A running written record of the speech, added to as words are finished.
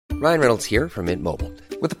Ryan Reynolds here from Mint Mobile.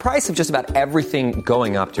 With the price of just about everything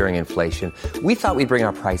going up during inflation, we thought we'd bring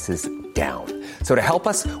our prices down. So to help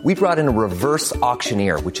us, we brought in a reverse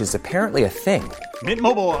auctioneer, which is apparently a thing. Mint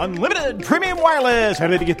Mobile Unlimited Premium Wireless. How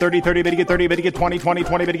to get 30, 30, bit to get 30, bit to get 20, 20,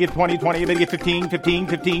 20, bit to get 20, 20, bit to get 15, 15,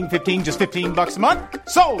 15, 15, just $15 a month?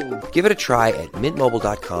 Sold! Give it a try at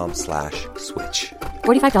mintmobile.com/switch.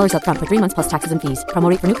 $45 up front for 3 months plus taxes and fees.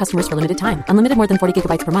 Promo rate for new customers for limited time. Unlimited more than 40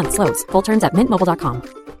 gigabytes per month. Slows full terms at mintmobile.com.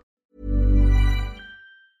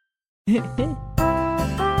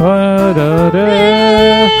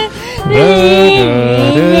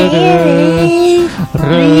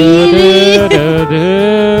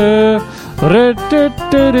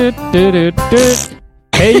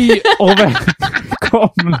 Hej och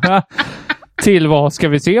välkomna till Vad ska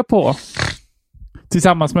vi se på?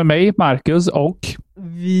 Tillsammans med mig, Marcus och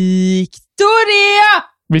Victoria!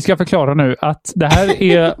 Vi ska förklara nu att det här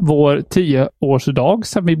är vår 10-årsdag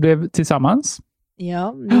sedan vi blev tillsammans.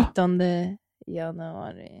 Ja, 19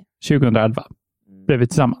 januari 2011 blev vi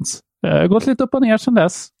tillsammans. Gått lite upp och ner sedan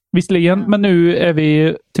dess. Visserligen, men nu är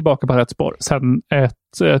vi tillbaka på rätt spår sedan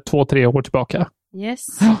 2-3 år tillbaka. Yes.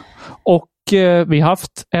 Och vi har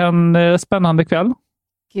haft en spännande kväll.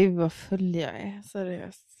 Gud vad full jag är,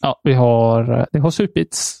 seriöst. Ja, det har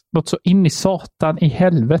supits något så in i satan i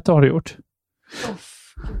helvete har det gjort.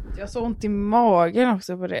 Jag har så ont i magen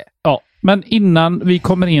också på det. Ja, men innan vi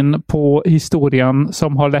kommer in på historien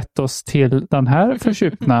som har lett oss till den här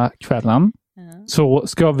försupna kvällen så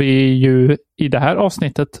ska vi ju i det här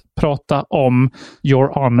avsnittet prata om Your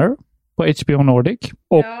Honor på HBO Nordic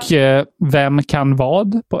och Vem kan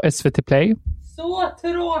vad på SVT Play. Så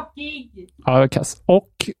tråkig! Ja, kass.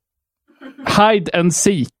 Och Hide and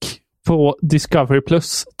Seek på Discovery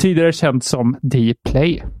Plus, tidigare känt som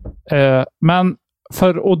Dplay. Men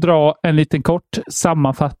för att dra en liten kort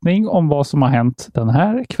sammanfattning om vad som har hänt den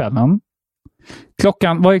här kvällen.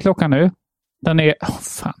 Vad är klockan nu? Den är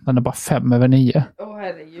bara 9:05.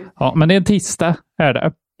 Herregud. Ja, men det är en tisdag är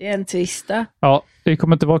det. Det är en tisdag. Ja, det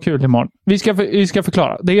kommer inte vara kul imorgon. Vi ska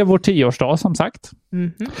förklara. Det är vår 10-årsdag som sagt.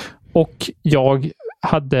 Mm-hmm. Och jag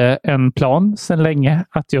hade en plan sedan länge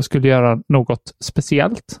att jag skulle göra något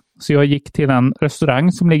speciellt. Så jag gick till en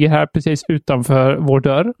restaurang som ligger här precis utanför vår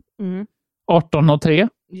dörr. 1803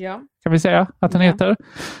 kan vi säga att den heter.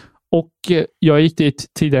 Och jag gick dit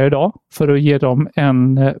tidigare idag för att ge dem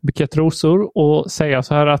en bukett rosor och säga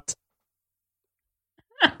så här att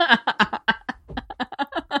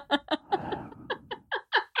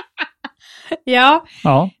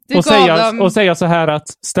och säga så här att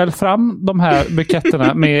ställ fram de här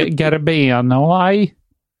buketterna med Garbena och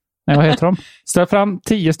vad heter de? Ställ fram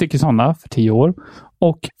 10 stycken sådana för 10 år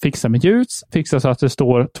och fixa med ljus, fixa så att det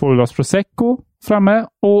står 2 glas prosecco framme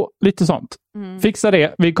och lite sånt. Fixa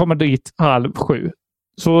det, vi kommer dit 6:30.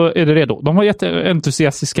 Så är det redo. De var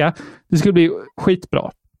jätteentusiastiska. Det skulle bli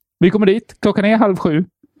skitbra. Vi kommer dit, klockan är 6:30.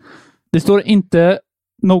 Det står inte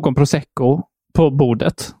någon prosecco på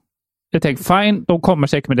bordet. Jag tänkte, fine, de kommer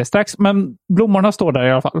säkert med det strax. Men blommorna står där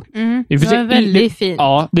i alla fall. Det var väldigt fint.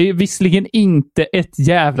 Ja, det är visserligen inte ett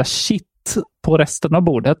jävla shit på resten av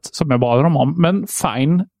bordet som jag bad dem om. Men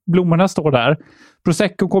fine, blommorna står där.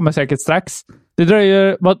 Prosecco kommer säkert strax. Det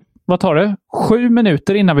dröjer, vad tar det? 7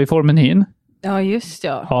 minuter innan vi får menyn. Ja, just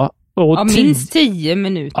ja. Minst 10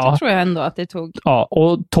 minuter tror jag ändå att det tog. Ja,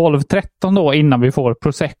 och 12-13 då innan vi får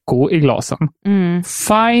prosecco i glasen.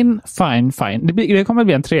 Fine. Det kommer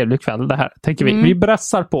bli en trevlig kväll det här, tänker vi. Vi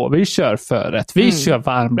brassar på, vi kör förrätt, vi kör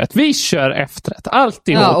varmrätt, vi kör efterrätt,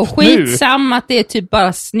 alltihop. Ja, och skitsam att det är typ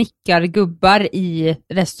bara snickargubbar i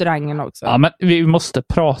restaurangen också. Ja, men vi måste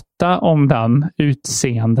prata om den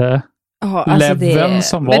utseende leveln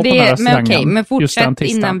som var på den här restaurangen. Men fortsätt just den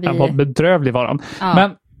tisdagen. Innan vi... Den var bedrövlig var den. Ja.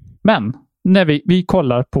 Men när vi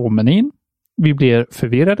kollar på menyn, vi blir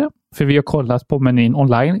förvirrade, för vi har kollat på menyn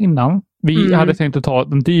online innan. Vi hade tänkt att ta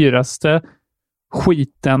den dyraste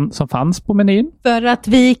skiten som fanns på menyn. För att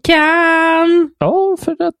vi kan! Ja,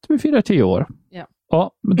 för att vi firar 10 år.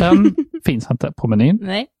 Ja, men den finns inte på menyn.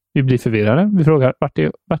 Nej. Vi blir förvirrade. Vi frågar,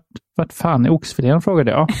 vart fan är oxfilén,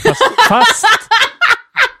 frågade jag.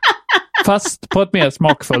 Fast på ett mer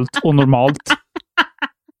smakfullt och normalt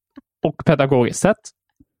och pedagogiskt sätt.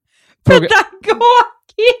 Pedagogiskt?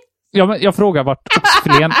 Ja, men jag frågar vart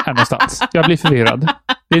oxfilén är någonstans. Jag blir förvirrad.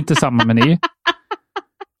 Det är inte samma meny.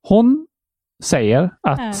 Hon säger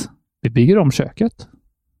att vi bygger om köket.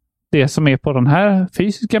 Det som är på den här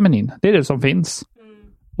fysiska menyn, det är det som finns.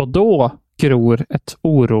 Och då gror ett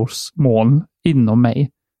orosmoln inom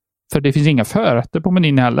mig. För det finns inga förrätter på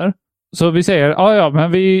menyn heller. Så vi säger,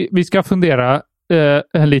 men vi ska fundera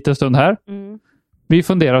en liten stund här. vi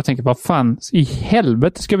funderar och tänker, vad fan i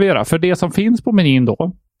helvete ska vi göra? För det som finns på menyn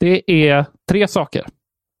då, det är 3 saker.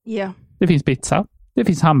 Ja. Det finns pizza, det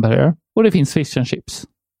finns hamburgare och det finst fish and chips.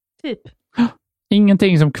 Typ.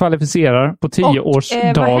 Ingenting som kvalificerar på 10 års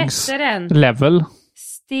dags level.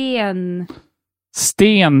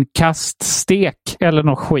 Stenkaststek eller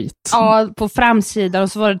något skit. Ja, på framsidan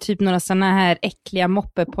och så var det typ några såna här äckliga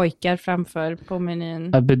moppepojkar framför på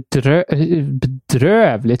menyn.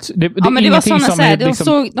 Bedrövligt. Men det var såna så här,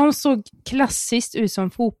 de såg klassiskt ut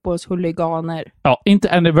som fotbollshuliganer. Ja,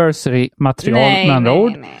 inte anniversary-material med andra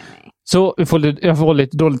ord. Nej. Så jag får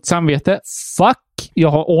lite dåligt samvete. Fuck, jag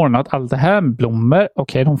har ordnat allt det här med blommor.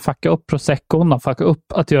 Okej, de fuckar upp proseccon, de fuckar upp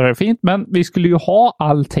att göra det fint. Men vi skulle ju ha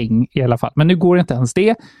allting i alla fall. Men nu går inte ens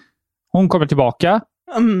det. Hon kommer tillbaka.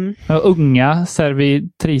 Unga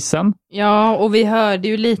servitrisen. Ja, och vi hörde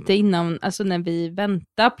ju lite innan, alltså när vi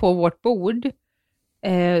väntade på vårt bord.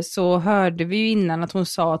 Så hörde vi ju innan att hon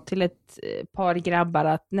sa till ett par grabbar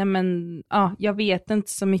att nej men, jag vet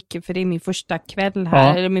inte så mycket för det är min första kväll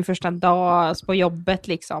här, eller min första dag på jobbet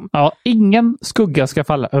liksom. Ja, ingen skugga ska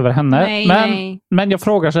falla över henne. Men jag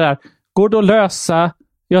frågar så här, går det att lösa,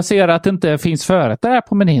 jag ser att det inte finns förrätt där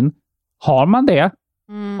på menyn. Har man det?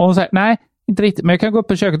 Och hon säger, nej, inte riktigt, men jag kan gå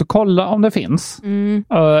upp i köket och kolla om det finns.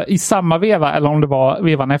 I samma veva, eller om det var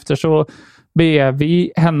vevan efter, så ber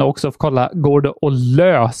vi henne också kolla, går det att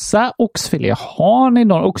lösa oxfilé? Har ni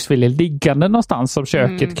någon oxfilé liggande någonstans som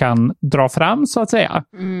köket kan dra fram så att säga?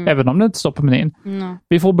 Även om det inte står på menyn.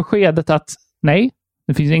 Vi får beskedet att nej,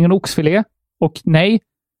 det finns ingen oxfilé och nej,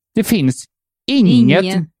 det finns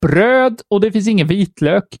inget bröd och det finns ingen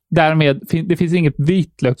vitlök. Därmed det finns inget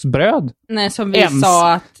vitlöksbröd. Nej, som vi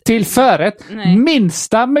sa att till förrätt,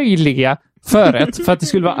 minsta möjliga förrätt för att det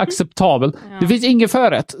skulle vara acceptabelt. Ja. Det finns ingen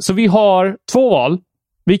förrätt, så vi har 2 val.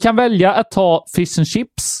 Vi kan välja att ta fish and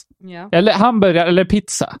chips eller hamburgare eller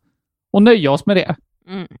pizza och nöja oss med det.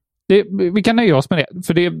 Vi kan nöja oss med det,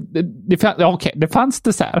 för det fanns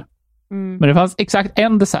dessert. Men det fanns exakt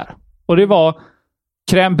en dessert och det var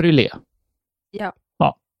crème brûlée. Ja.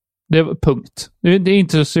 Det var punkt. Det är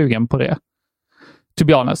inte så sugen på det. To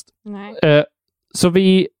be honest. Nej. Så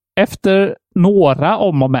vi efter några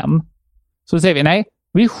om och men så säger vi nej,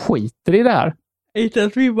 vi skiter i det här. Inte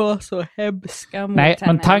att vi var så hemska mot henne.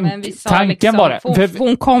 Men tanken liksom, var det.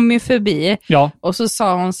 Hon kom ju förbi och så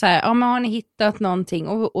sa hon så här, men har ni hittat någonting?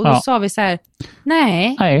 Och då sa vi så här,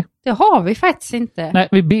 nej, det har vi faktiskt inte. Nej,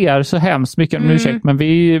 vi ber så hemskt mycket om ursäkt, men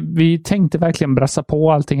vi tänkte verkligen brassa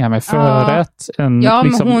på allting här med förrätt. Men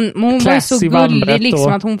hon var så gullig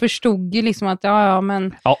liksom, att hon förstod ju liksom att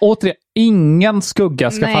men... Ja, återigen, ingen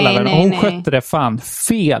skugga ska falla över. Hon skötte det fan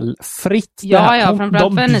felfritt.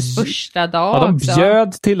 Framförallt för hennes första dag. Ja, de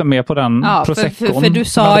bjöd till och med på den proseccon. För du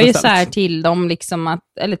sa ju så här till dem liksom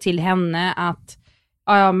eller till henne att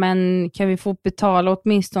men kan vi få betala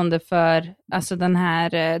åtminstone för alltså den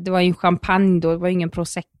här, det var ju champagne då, det var ju ingen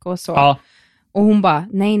prosecco och så. Ja. Och hon bara,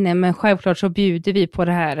 nej men självklart så bjuder vi på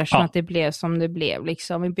det här eftersom att det blev som det blev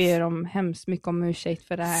liksom. Vi ber om hemskt mycket om ursäkt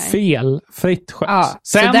för det här. Felfritt skött.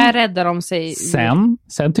 Så där räddar de sig.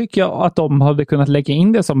 Sen tycker jag att de hade kunnat lägga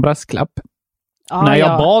in det som brasklapp. När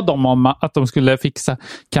jag bad dem om att de skulle fixa,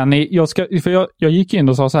 jag gick in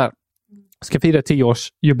och sa så här, ska fira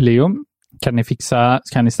 10-årsjubileum. Kan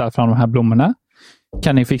ni ställa fram de här blommorna?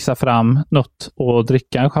 Kan ni fixa fram något och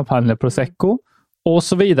dricka, champagne eller prosecco? Och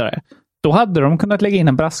så vidare. Då hade de kunnat lägga in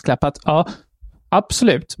en brasklapp att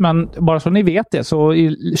absolut, men bara så ni vet det, så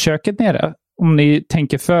i köket nere, om ni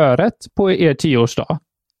tänker förrätt på er 10-årsdag,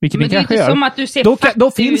 vilket ni kanske gör, som att du ser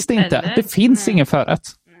då finns det inte. Eller? Det finns ingen förrätt.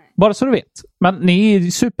 Bara så du vet. Men ni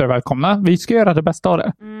är supervälkomna. Vi ska göra det bästa av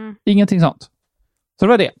det. Ingenting sånt. Så det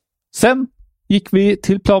var det. Sen gick vi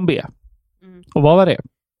till plan B. Och vad var det?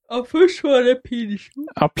 Ja, först var det Pinchos.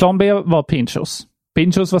 Ja, plan B var Pinchos.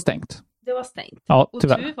 Pinchos var stängt. Det var stängt. Ja, och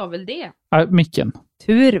tyvärr. tur var väl det? Ja, micken.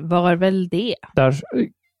 Tur var väl det?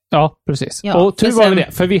 Ja, precis. Och tur var väl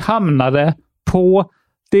det. För vi hamnade på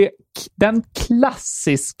den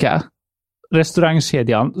klassiska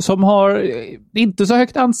restaurangkedjan som har inte så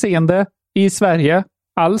högt anseende i Sverige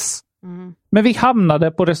alls. Men vi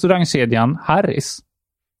hamnade på restaurangkedjan Harris.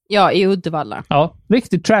 Ja, i Uddevalla. Ja,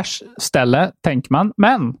 riktigt trash-ställe, tänker man.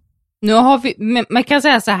 Men nu har vi, man kan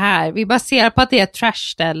säga så här, vi baserar på att det är ett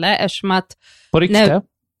trash-ställe eftersom att... På riktigt?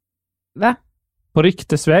 Va? På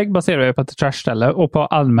riktesväg baserar vi på ett trash-ställe och på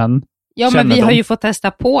allmän Ja, men vi har ju fått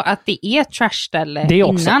testa på att det är ett trash-ställe det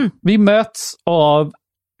också. Innan. Vi möts av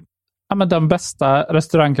den bästa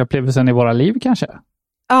restaurangupplevelsen i våra liv kanske.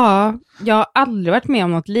 Ja, jag har aldrig varit med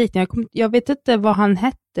om något liknande. Jag vet inte vad han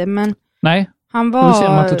hette, men... Nej. Han Då ser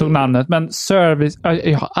man var... att du tog namnet. Men service,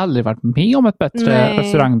 jag har aldrig varit med om ett bättre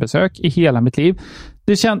restaurangbesök i hela mitt liv.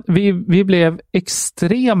 Vi blev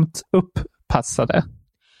extremt upppassade.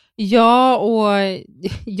 Ja, och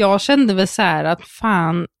jag kände väl så här att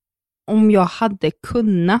fan, om jag hade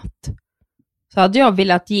kunnat så hade jag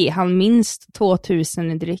velat ge han minst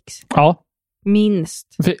 2000 i dricks. Ja. Minst.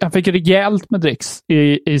 Han fick rejält med dricks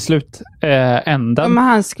i slutändan. Men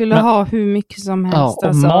han skulle ha hur mycket som helst. Ja, och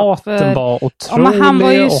alltså, maten var otrolig. Men han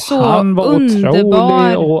var ju och så han var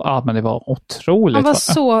underbar. Otrolig, men det var otroligt. Han var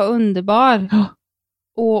så underbar.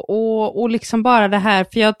 Och liksom bara det här,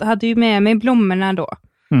 för jag hade ju med mig blommorna då.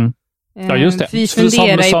 Mm. Ja, just det. Vi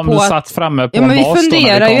funderar som på du att, satt framme på ja, men en vi bas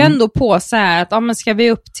funderar ju ändå på så här att men ska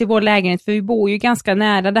vi upp till vår lägenhet, för vi bor ju ganska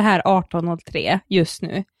nära det här 1803 just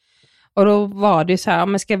nu. Och då var det ju så här,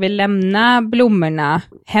 men ska vi lämna blommorna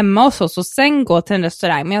hemma hos oss och sen gå till en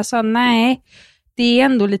restaurang? Men jag sa nej, det är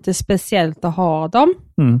ändå lite speciellt att ha dem.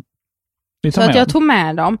 Mm. Så att jag tog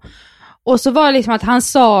med dem. Och så var det liksom att han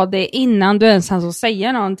sa det innan du ens hann så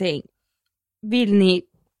säga någonting.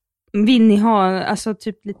 Vill ni ha alltså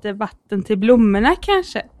typ lite vatten till blommorna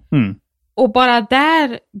kanske? Mm. Och bara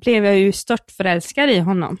där blev jag ju störtförälskad i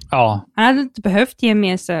honom. Ja. Han hade inte behövt ge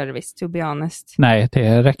mer service, to be honest. Nej,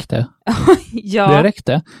 det räckte. Ja. Det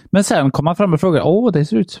räckte. Men sen kom han fram och frågade, det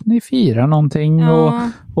ser ut som ni firar någonting. Ja.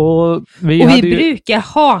 Och vi brukar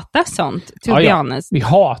hata sånt, to be honest. Vi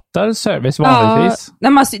hatar service vanligtvis.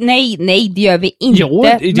 Ja. Nej, det gör vi inte. Jo,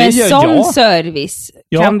 det men gör sån jag. service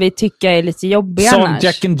kan vi tycka är lite jobbig sån annars.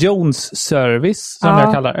 Jack and Jones service, som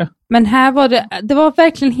jag kallar det. Men här var det var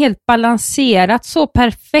verkligen helt balanserat, så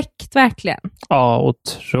perfekt verkligen. Ja,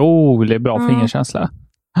 otroligt bra fingerkänsla.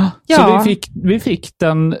 Ja. Så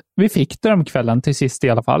vi fick drömkvällen till sist i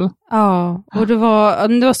alla fall. Ja, och det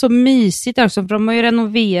var så mysigt också, för de har ju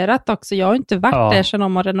renoverat också. Jag har inte varit där sedan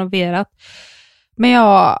de har renoverat. Men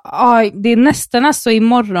det är nästan alltså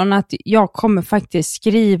imorgon att jag kommer faktiskt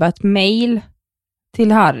skriva ett mejl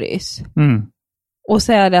till Harrys. Mm. Och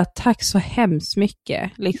säga det att tack så hemskt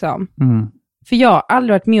mycket, liksom. Mm. För jag har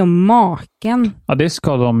aldrig varit med om maken. Ja, det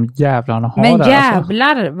ska de jävlarna ha. Men där,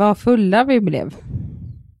 jävlar alltså. Vad fulla vi blev.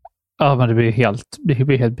 Ja, men det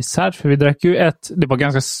blir helt bisarrt. För vi drack ju det var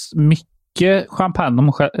ganska mycket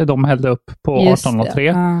champagne de hällde upp på 1803.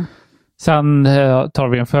 Ja. Sen tar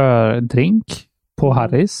vi en fördrink på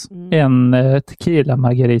Harrys. En tequila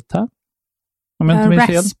margarita. Om jag inte minns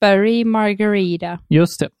fel. Raspberry margarita.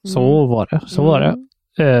 Just det, så var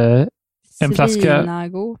det. En flaska.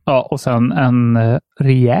 Ja, och sen en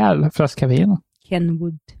rejäl flaska vin.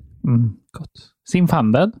 Kenwood. Gott.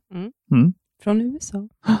 Zinfandel. Från USA.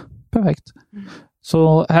 Perfekt.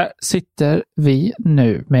 Så här sitter vi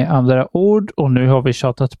nu med andra ord, och nu har vi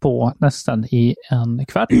tjatat på nästan i en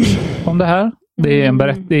kvart om det här.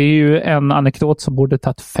 Det är ju en anekdot som borde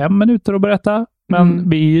tagit 5 minuter att berätta, men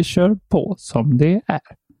vi kör på som det är.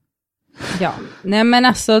 Ja, nej men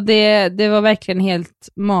alltså det var verkligen helt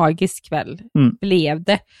magisk kväll. Blev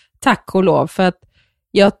det. Tack och lov, för att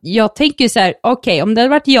jag tänker så här, okej, om det hade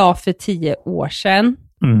varit jag för 10 år sedan.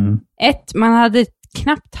 Man hade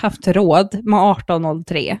knappt haft råd med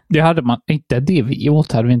 1803. Det hade man inte. Det vi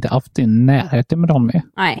åt hade vi inte haft i närheten med dem med.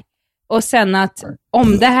 Nej. Och sen att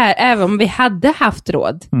om det här, även om vi hade haft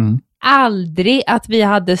råd, aldrig att vi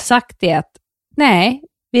hade sagt det att nej,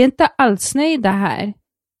 vi är inte alls nöjda här.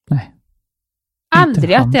 Nej.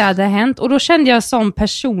 Aldrig att det hade hänt. Och då kände jag sån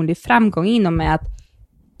personlig framgång inom mig att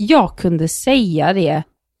jag kunde säga det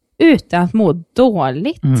utan att må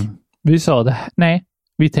dåligt. Vi sa det, nej,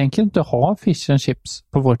 vi tänker inte ha fish and chips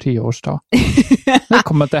på vår 10-årsdag. Det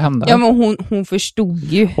kommer inte hända. Ja, men hon förstod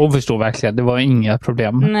ju. Hon förstod verkligen, det var inga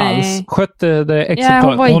problem alls. Skötte det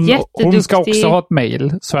hon ska också ha ett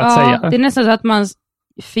mejl, så att säga. Det är nästan så att man,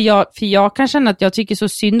 för jag kan känna att jag tycker så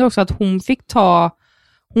synd också att hon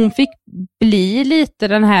fick bli lite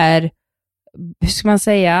den här, hur ska man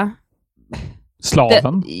säga?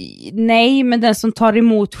 Slaven? Nej, men den som tar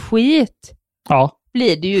emot skit. Ja.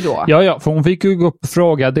 Blir det ju då. Ja, för hon fick ju gå upp och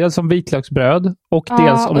fråga dels om vitlöksbröd och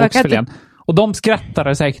dels om oxfilén. Och de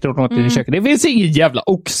skrattade säkert åt något i köket. Det finns ingen jävla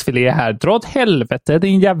oxfilé här. Dra åt helvete,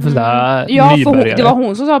 din jävla nybörjare. Det var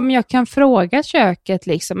hon som sa, men jag kan fråga köket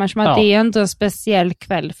liksom. Eftersom att det är inte en speciell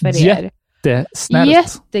kväll för er. Jättesnällt.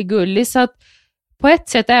 Jättegullig. Så att på ett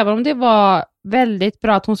sätt, även om det var väldigt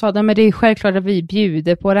bra att hon sa, men det är självklart att vi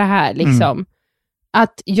bjuder på det här liksom.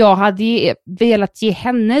 Att jag hade velat ge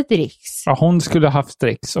henne dricks. Ja, hon skulle ha haft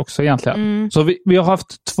dricks också egentligen. Så vi har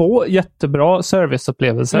haft 2 jättebra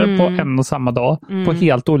serviceupplevelser på en och samma dag. På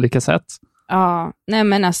helt olika sätt. Ja, nej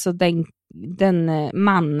men alltså den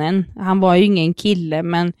mannen, han var ju ingen kille,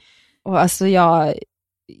 men och alltså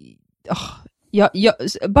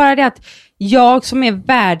bara det att jag som är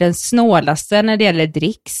världens snålaste när det gäller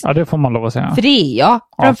dricks. Ja, det får man lov att säga. För det är jag.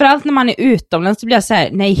 Framförallt när man är utomlands så blir jag så här,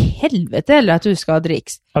 nej helvete eller att du ska ha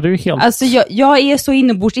dricks. Ja, det är ju helt... Alltså jag är så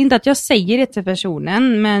inombords, inte att jag säger det till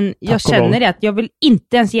personen, men jag känner det att jag vill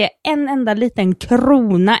inte ens ge en enda liten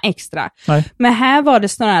krona extra. Nej. Men här var det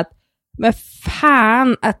snarare att, men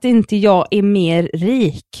fan att inte jag är mer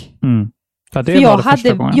rik. Ja, det är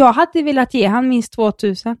jag hade velat ge han minst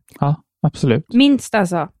 2000. Ja, absolut. Minst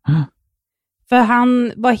alltså. För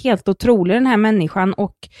han var helt otrolig den här människan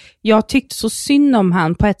och jag tyckte så synd om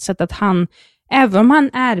han på ett sätt att han, även om han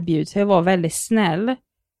erbjöd sig var väldigt snäll,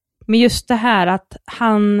 men just det här att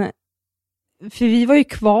han, för vi var ju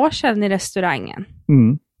kvar sen i restaurangen.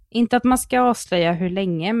 Inte att man ska avslöja hur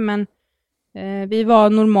länge, men vi var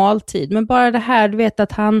normal tid. Men bara det här, du vet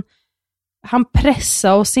att han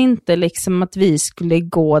pressade oss inte liksom att vi skulle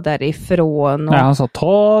gå därifrån. Och, nej, han sa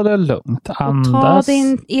ta det lugnt, andas. Ta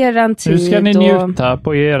eran tid. Nu ska ni njuta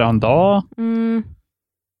på eran dag.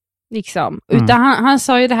 Liksom. Utan han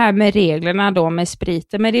sa ju det här med reglerna då med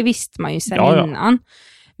spriten, men det visste man ju sen innan.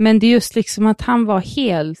 Men det är just liksom att han var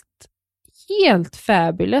helt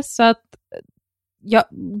fabulous. Så att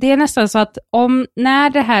det är nästan så att när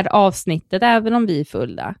det här avsnittet, även om vi är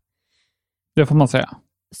fulla. Det får man säga.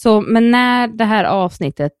 Men när det här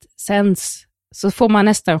avsnittet sänds så får man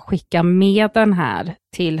nästan skicka med den här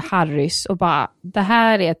till Harrys och bara, det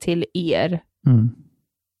här är till er.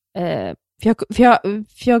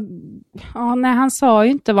 Nej, han sa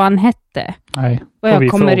ju inte vad han hette. Nej, vad jag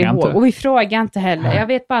kommer ihåg. Inte. Och vi frågade inte heller. Nej. Jag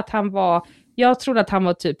vet bara att jag trodde att han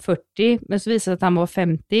var typ 40, men så visade det att han var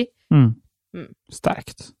 50.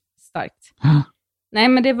 Starkt. Nej,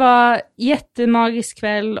 men det var jättemagisk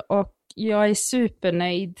kväll och jag är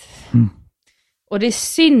supernöjd. Och det är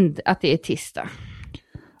synd att det är tisdag.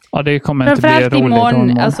 Ja, det kommer inte bli roligt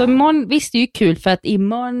imorgon. Alltså imorgon, visst det är ju kul för att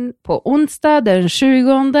imorgon på onsdag den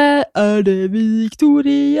 20 är det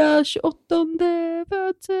Victoria 28:e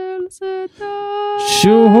födelsedag.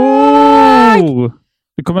 Tjoho!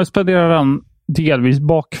 Vi kommer att spendera den delvis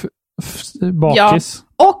bakis. Ja,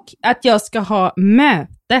 och att jag ska ha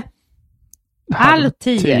möte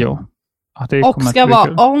 9:30. Ja, det och ska vara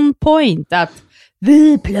kul. On point att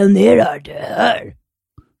vi planerar det här.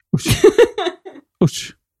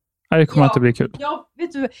 Usch. Det kommer inte bli kul.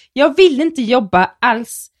 Jag vill inte jobba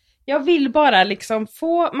alls. Jag vill bara liksom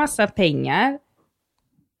få massa pengar.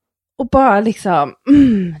 Och bara liksom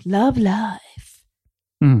love life.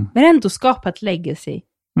 Men ändå skapa ett legacy.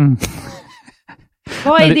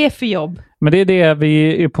 Vad är det för jobb? Men det är det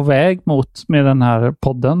vi är på väg mot med den här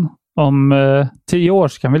podden. Om 10 år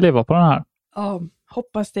kan vi leva på den här. Ja,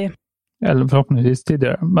 hoppas det. Eller förhoppningsvis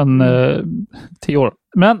tidigare. Men 10 år.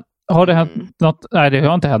 Men har det hänt något? Nej, det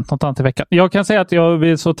har inte hänt något annat i veckan. Jag kan säga att jag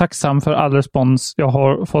är så tacksam för all respons jag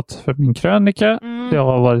har fått för min krönika. Det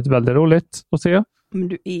har varit väldigt roligt att se. Men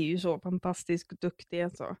du är ju så fantastiskt duktig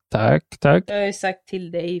alltså. Tack. Jag har ju sagt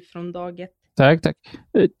till dig från dag 1. Tack.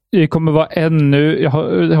 Det kommer vara ännu... Jag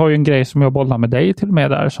har ju en grej som jag bollar med dig till och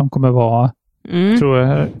med där som kommer vara... tror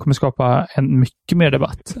jag kommer skapa en mycket mer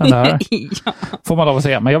debatt än det här. Ja. Får man lov att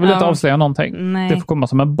säga. Men jag vill inte avslöja någonting. Nej. Det får komma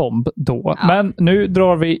som en bomb då. Ja. Men nu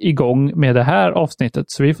drar vi igång med det här avsnittet.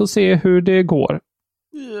 Så vi får se hur det går.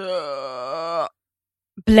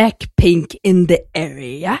 Blackpink in the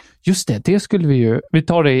area. Just det skulle vi ju... Vi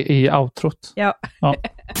tar det i outrot. Ja.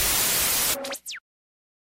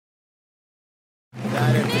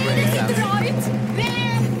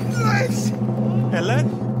 Eller?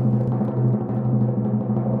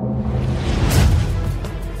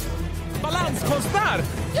 Balanskonstnär!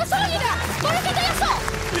 Jag sa ju det! Var det inte det jag sa?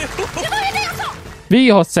 Det var ju det jag sa! Vi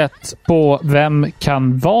har sett på Vem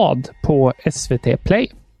kan vad på SVT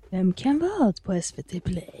Play. Vem kan vad på SVT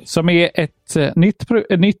Play? Som är ett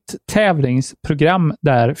nytt tävlingsprogram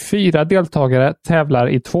där 4 deltagare tävlar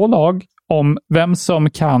i 2 lag om vem som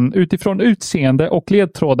kan utifrån utseende och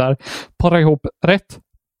ledtrådar para ihop rätt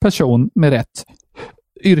person med rätt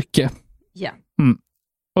yrke. Ja.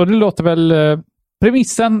 Och det låter väl...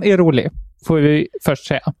 Premissen är rolig, får vi först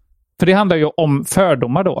säga. För det handlar ju om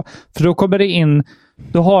fördomar då. För då kommer det in...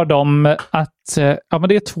 Då har de att... Ja, men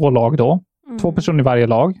det är 2 lag då. 2 personer i varje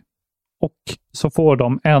lag. Och så får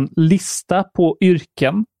de en lista på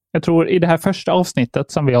yrken. Jag tror i det här första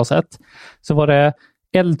avsnittet som vi har sett så var det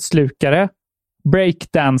eldslukare,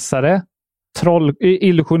 breakdansare,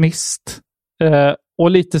 illusionist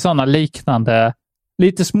och lite sådana liknande,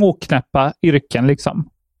 lite småknäppa yrken liksom.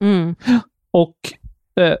 Och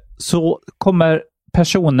så kommer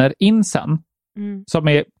personer in sen som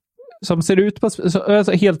är som ser ut på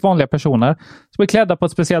alltså helt vanliga personer som är klädda på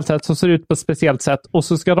ett speciellt sätt, som ser ut på ett speciellt sätt, och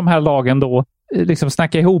så ska de här lagen då liksom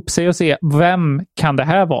snacka ihop sig och se vem kan det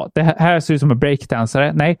här vara? Det här ser ut som en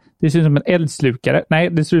breakdansare. Nej, det ser ut som en eldslukare. Nej,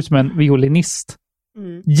 det ser ut som en violinist.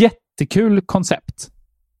 Jättekul koncept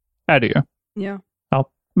är det ju. Ja.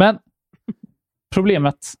 Men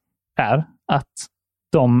problemet är att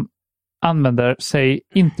de använder sig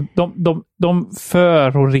inte, de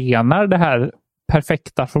förorenar det här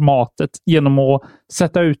perfekta formatet genom att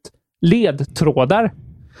sätta ut ledtrådar.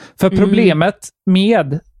 För problemet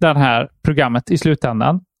med det här programmet i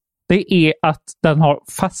slutändan, det är att den har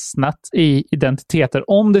fastnat i identiteter.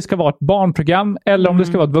 Om det ska vara ett barnprogram eller om det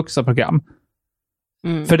ska vara ett vuxenprogram.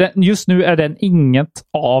 För just nu är den inget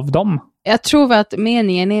av dem. Jag tror att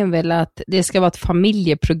meningen är väl att det ska vara ett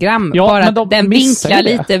familjeprogram. Ja, bara men att den vinklar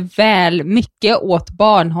lite väl mycket åt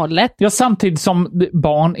barnhållet. Ja, samtidigt som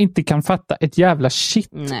barn inte kan fatta ett jävla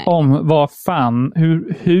shit om vad fan,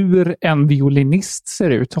 hur en violinist ser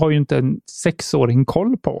ut, har ju inte en 6-åring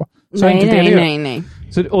koll på. Så nej.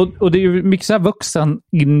 Så, och det är ju mycket så här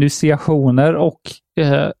vuxeninitiationer och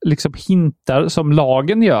liksom hintar som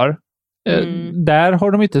lagen gör. Där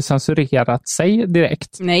har de inte censurerat sig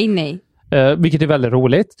direkt. Nej. Vilket är väldigt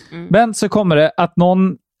roligt. Men så kommer det att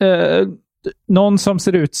någon som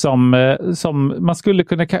ser ut som man skulle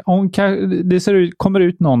kunna, kommer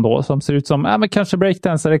ut någon då som ser ut som men kanske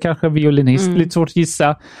breakdansare, kanske violinist, lite svårt att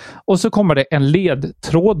gissa. Och så kommer det en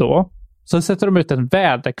ledtråd då. Så sätter de ut en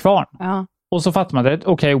väderkvarn. Ja. Och så fattar man det.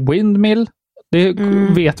 Okej, windmill. Det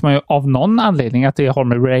vet man ju av någon anledning att det har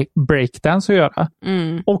med breakdance att göra.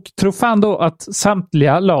 Och tror fan då att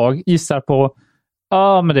samtliga lag gissar på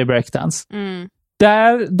men det är breakdance.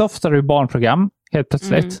 Där doftar det barnprogram helt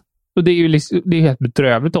plötsligt. Och det är ju det är helt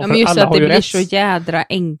bedrövligt då, ja, för just alla att har det ju blir rätt. Så jädra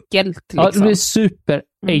enkelt liksom. Ja, det blir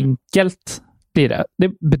superenkelt. Det är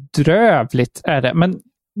bedrövligt är det. Men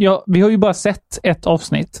vi har ju bara sett ett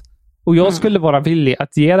avsnitt. Och jag skulle vara villig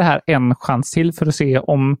att ge det här en chans till för att se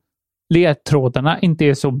om ledtrådarna inte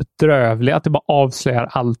är så bedrövliga att det bara avslöjar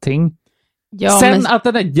allting. Ja, sen att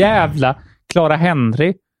den där jävla Clara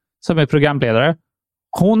Henry som är programledare,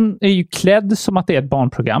 hon är ju klädd som att det är ett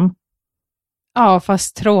barnprogram. Ja,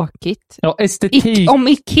 fast tråkigt. Ja, estetik. Om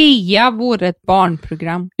Ikea vore ett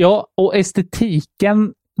barnprogram. Ja, och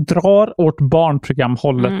estetiken drar åt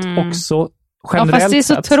barnprogramhållet också generellt. Ja, fast det är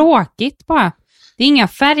så tråkigt bara. Det är inga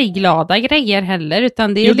färgglada grejer heller,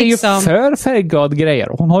 utan det är liksom... det är ju för färgglada grejer.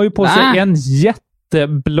 Hon har ju på sig en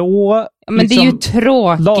jätteblå... Men det är ju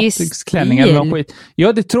tråkig stil. Eller något skit.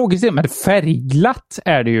 Ja, det är tråkigt, men färgglatt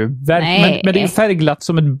är det ju. Men det är ju färgglatt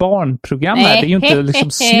som ett barnprogram. Det är ju inte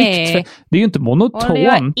liksom snyggt. Det är ju inte monotont. Håller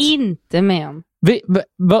jag inte med om.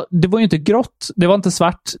 Det var ju inte grått, det var inte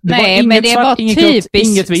svart. Det var inget men det svart, var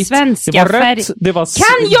typiskt svenska det var rött, det var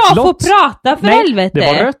kan jag blått. Få prata för helvete? Det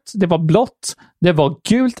var rött, det var blått, det var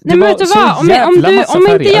gult. Nej, det men var om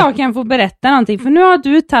inte jag kan få berätta någonting, för nu har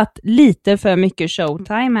du tagit lite för mycket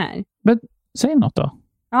showtime här. Men säg något då.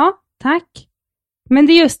 Ja, tack. Men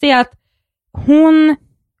det är just det att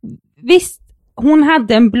hon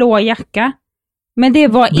hade en blå jacka. Men det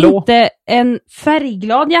var inte en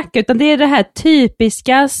färgglad jacka, utan det är det här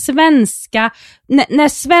typiska svenska, när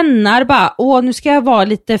svennar bara, nu ska jag vara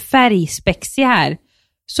lite färgspexig här,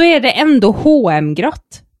 så är det ändå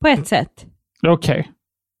H&M-grått på ett sätt. Okej.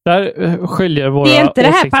 Där skiljer våra åsikter. Det är inte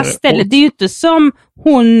det här pastellet, det är ju inte som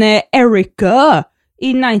hon Erica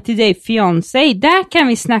i 90 Day Fiancé, där kan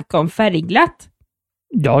vi snacka om färgglatt.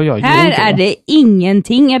 Ja. Här är det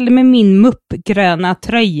ingenting, eller med min muppgröna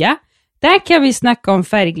tröja. Där kan vi snacka om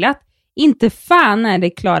färgglatt. Inte fan är det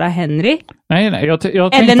Clara Henry. Nej.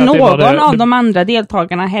 Jag eller någon av de andra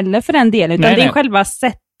deltagarna heller för den delen. Utan det är själva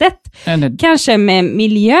sättet. Kanske med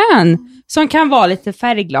miljön som kan vara lite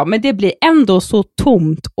färgglad. Men det blir ändå så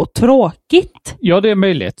tomt och tråkigt. Ja, det är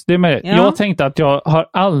möjligt. Ja. Jag tänkte att jag har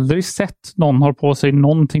aldrig sett någon ha på sig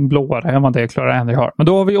någonting blåare än vad det Clara Henry har. Men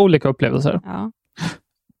då har vi olika upplevelser. Ja.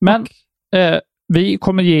 Men vi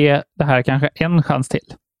kommer ge det här kanske en chans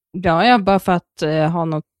till. Ja, bara för att ha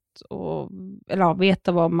något eller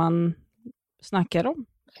veta vad man snackar om.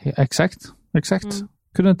 Exakt.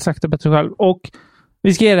 Kunde inte sagt det bättre själv. Och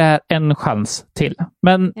vi ska ge det här en chans till.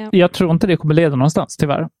 Men jag tror inte det kommer leda någonstans,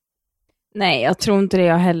 tyvärr. Nej, jag tror inte det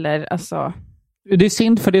jag heller. Alltså. Det är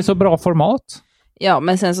synd för det är så bra format. Ja,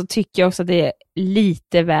 men sen så tycker jag också att det är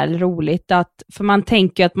lite väl roligt. För man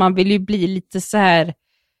tänker att man vill ju bli lite så här,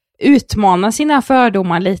 utmana sina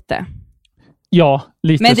fördomar lite. Ja,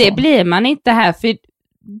 lite men det så. blir man inte här, för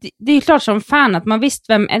det är klart som fan att man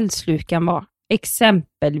visste vem eldslukaren var.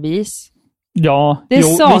 Exempelvis. Ja, Det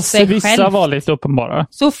sa sig vissa självt. var lite uppenbara.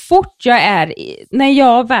 Så fort när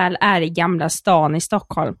jag väl är i Gamla stan i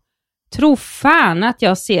Stockholm, tro fan att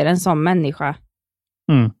jag ser en sån människa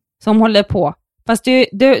som håller på. Fast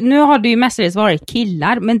nu har det ju mestadels varit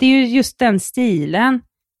killar, men det är ju just den stilen.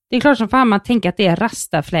 Det är klart som fan man tänker att det är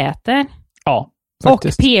rastaflätor. Ja, och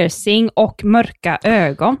faktiskt. piercing och mörka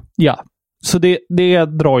ögon. Ja, så det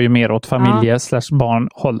drar ju mer åt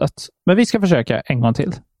familje/barnhållet. Men vi ska försöka en gång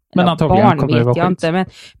till. Men antagligen barn kommer det vara vet jag skit. inte.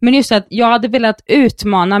 Men just att jag hade velat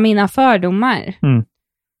utmana mina fördomar. Mm.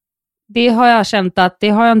 Det har jag känt att det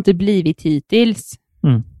har jag inte blivit hittills.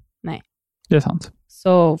 Mm. Nej. Det är sant.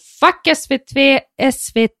 Så fuck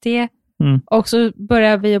SVT. Och så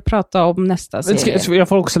börjar vi att prata om nästa serie. Jag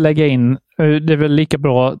får också lägga in, det är väl lika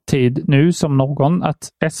bra tid nu som någon, att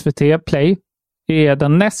SVT Play är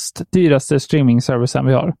den näst dyraste streamingservicen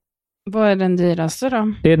vi har. Vad är den dyraste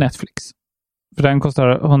då? Det är Netflix. För den kostar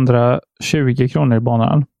 120 kronor i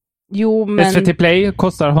månaden. Jo, men... SVT Play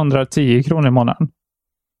kostar 110 kronor i månaden.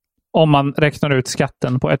 Om man räknar ut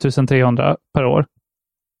skatten på 1300 per år.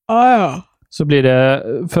 Ja. Så blir det,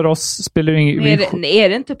 för oss spelar det ingen... Är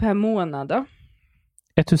det inte per månad då?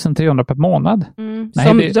 1300 per månad? Nej,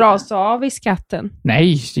 som dras av i skatten?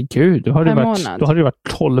 Nej, gud. Då har det varit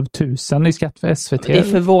 12 000 i skatt för SVT. Det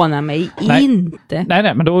förvånar mig inte.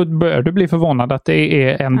 Nej, men då bör du bli förvånad att det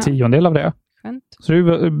är en tiondel av det. Skönt. Så det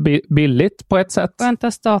är billigt på ett sätt. Skönt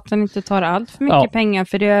att staten inte tar allt för mycket pengar,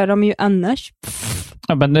 för det gör de ju annars.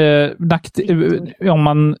 Ja, men om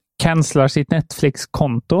man cancelar sitt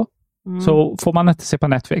Netflix-konto så får man inte se på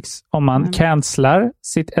Netflix. Om man cancelar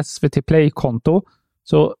sitt SVT Play-konto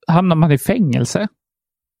så hamnar man i fängelse.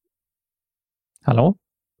 Hallå?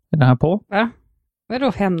 Är den här på? Va?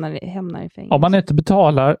 Vadå hamnar i fängelse? Om man inte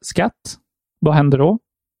betalar skatt, vad händer då?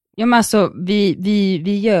 Ja, men alltså,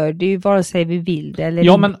 vi gör det ju vare sig vi vill det eller inte.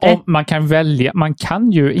 Ja, men man kan välja. Man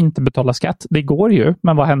kan ju inte betala skatt. Det går ju.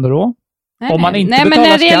 Men vad händer då? Nej, om man inte men betalar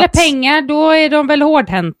när det gäller skatt, pengar, då är de väl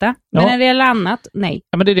hårdhänta. Men när det gäller annat, nej.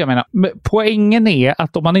 Ja, men det är det jag menar. Men poängen är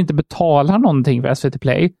att om man inte betalar någonting för SVT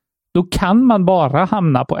Play, då kan man bara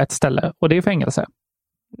hamna på ett ställe. Och det är fängelse.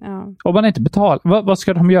 Ja. Om man inte betalar, vad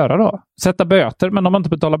ska de göra då? Sätta böter, men om man inte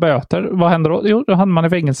betalar böter, vad händer då? Jo, då hamnar man i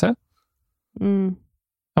fängelse.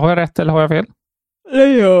 Har jag rätt eller har jag fel?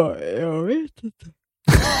 Jag vet inte.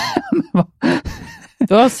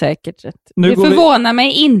 Du har säkert rätt. Det förvånar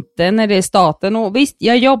mig inte när det är staten. Och visst,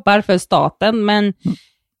 jag jobbar för staten, men...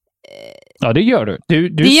 Ja, det gör du.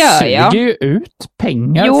 Du suger ju ut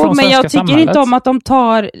pengar från men svenska jag tycker samhället. Inte om att de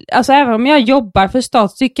tar... Alltså, även om jag jobbar för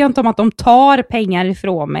staten tycker jag inte om att de tar pengar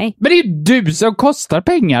ifrån mig. Men det är ju du som kostar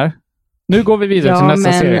pengar. Nu går vi vidare till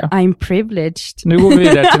nästa serie. I'm privileged. Nu går vi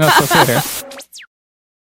vidare till nästa serie.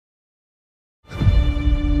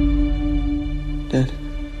 Dad,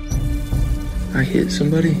 I hit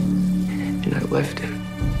somebody and I left him.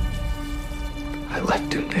 I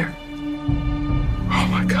left him there.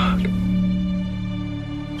 Oh my God.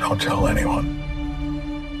 Don't tell anyone.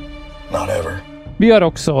 Not ever. Vi har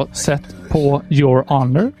också sett på Your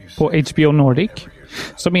Honor på HBO Nordic,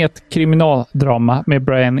 som är ett kriminaldrama med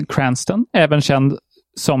Bryan Cranston, även känd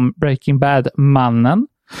som Breaking Bad-mannen.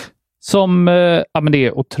 Som, men det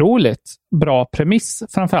är otroligt bra premiss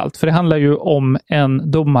framförallt, för det handlar ju om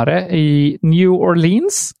en domare i New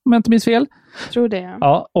Orleans, om jag inte minns fel. Jag tror det.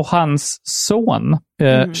 Ja, och hans son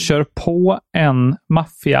kör på en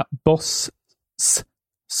maffiaboss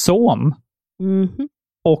son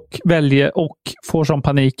och väljer och får som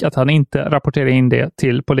panik att han inte rapporterar in det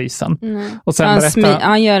till polisen. Och sen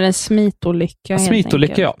han gör en smitolycka.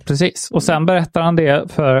 Smitolycka, ja, precis. Och sen berättar han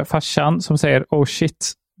det för farsan som säger, oh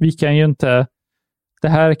shit, vi kan ju inte, det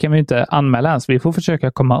här kan vi inte anmäla ens. Vi får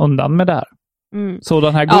försöka komma undan med det här. Så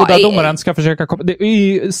den här goda domaren ska försöka komma, det är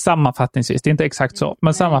ju sammanfattningsvis, det är inte exakt så,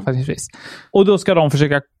 men sammanfattningsvis. Och då ska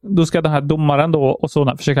den här domaren då och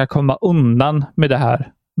sådana försöka komma undan med det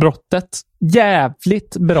här brottet.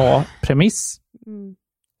 Jävligt bra premiss.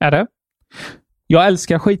 Är det? Jag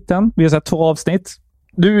älskar skiten. Vi har sett 2 avsnitt.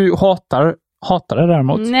 Du hatar det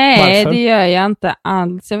däremot. Nej, varför? Det gör jag inte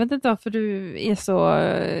alls. Jag vet inte varför du är så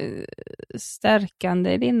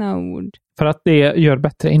stärkande i dina ord. För att det gör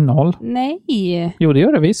bättre innehåll. Nej. Jo, det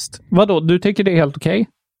gör det visst. Vadå? Du tycker det är helt okej?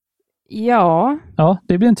 Ja. Ja,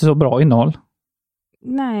 det blir inte så bra innehåll.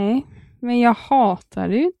 Nej, men jag hatar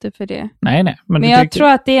det ju inte för det. Nej. Men jag tror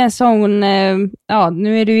att det är en sån,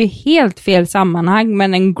 nu är du i helt fel sammanhang,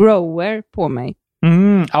 men en grower på mig.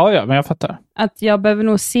 Ja, men jag fattar. Att jag behöver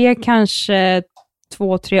nog se kanske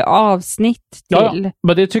 2-3 avsnitt till. Ja,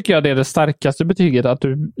 men det tycker jag det är det starkaste betyget, att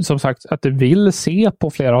du, som sagt, att du vill se på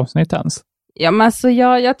flera avsnitt ens. Ja, men alltså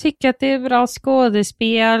jag tycker att det är bra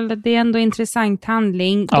skådespel. Det är ändå intressant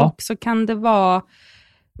handling. Ja. Dock så kan det vara,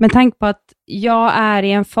 med tanke på att jag är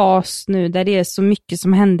i en fas nu där det är så mycket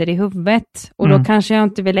som händer i huvudet. Och då kanske jag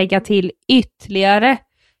inte vill lägga till ytterligare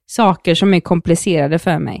saker som är komplicerade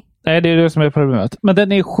för mig. Nej, det är det som är problemet. Men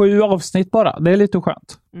den är 7 avsnitt bara. Det är lite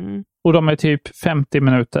skönt. Och de är typ 50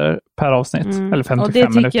 minuter per avsnitt. Eller 55 minuter. Och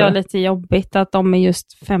det tycker jag är lite jobbigt att de är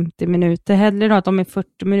just 50 minuter. Hellre då att de är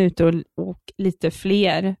 40 minuter och lite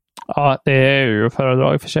fler. Ja, det är ju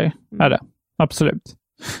föredrag i och för sig. Är det. Absolut.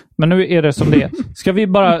 Men nu är det som det är.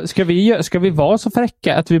 Ska vi vara så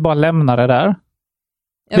fräcka att vi bara lämnar det där?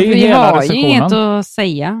 Ja, det är ju vi hela har ju recensionen. inget att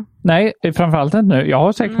säga. Nej, framförallt inte nu. Jag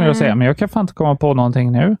har säkert mer att säga, men jag kan fan inte komma på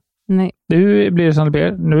någonting nu. Nej. Nu blir det som det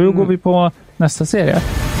blir. Nu går vi på nästa serie.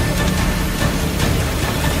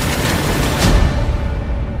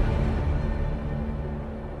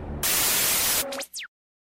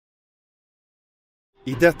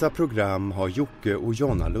 I detta program har Jocke och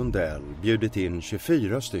Jonna Lundell bjudit in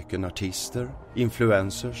 24 stycken artister,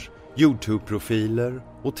 influencers, YouTube-profiler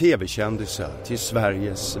och tv-kändisar till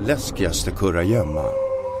Sveriges läskigaste kurragömma.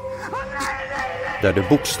 Där det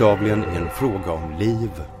bokstavligen är en fråga om liv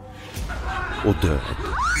och död.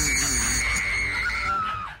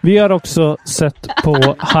 Vi har också sett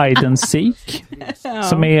på Hide and Seek,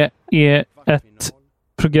 som är ett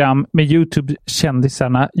program med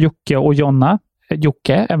YouTube-kändisarna Jocke och Jonna.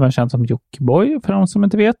 Jocke, även känd som Jockeboy för de som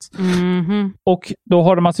inte vet. Och då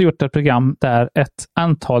har de alltså gjort ett program där ett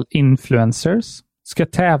antal influencers ska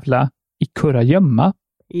tävla i kurragömma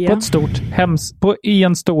på ett stort i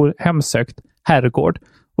en stor hemsökt herrgård.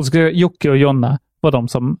 Och så ska Jocke och Jonna vara de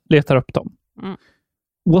som letar upp dem.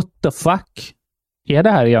 What the fuck är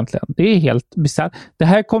det här egentligen? Det är helt bisarrt. Det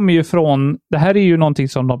här är ju någonting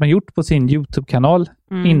som de har gjort på sin YouTube-kanal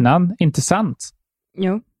innan, inte sant?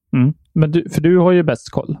 Jo. Men du har ju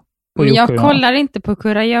bäst koll på Jocke. Jag kollar inte på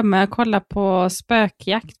kurragömma, jag kollar på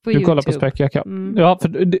spökjakt på YouTube. Du kollar på spökjakt, ja. Ja,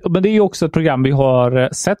 men det är ju också ett program vi har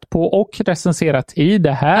sett på och recenserat i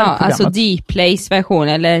det här programmet. Alltså Dplays version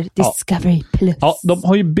eller Discovery Plus. Ja, de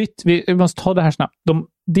har ju bytt, vi måste ta det här snabbt.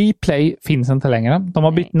 Dplay finns inte längre. De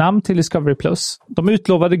har bytt namn till Discovery Plus. De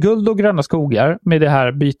utlovade guld och gröna skogar med det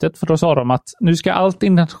här bytet, för då sa de att nu ska allt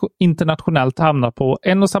internationellt hamna på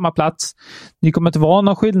en och samma plats. Det kommer inte vara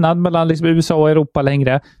någon skillnad mellan liksom USA och Europa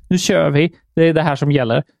längre. Nu kör vi. Det är det här som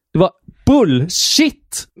gäller. Det var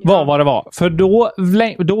bullshit vad det var. För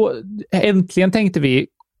då äntligen tänkte vi,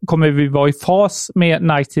 kommer vi vara i fas med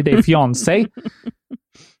 90 Day Fiancé.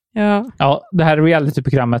 Ja, det här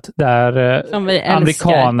realityprogrammet där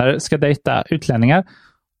amerikaner ska dejta utlänningar.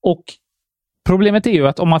 Och problemet är ju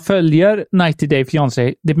att om man följer 90 Day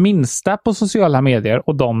Fiancé, det minsta på sociala medier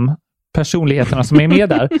och de personligheterna som är med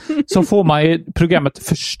där, så får man ju programmet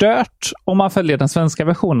förstört om man följer den svenska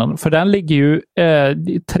versionen. För den ligger ju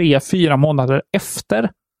 3-4 månader efter.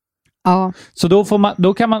 Ja. Så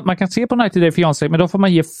då kan man kan se på 90 Day Fiancé, men då får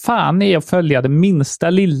man ge fan i att följa det minsta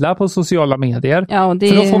lilla på sociala medier. Ja,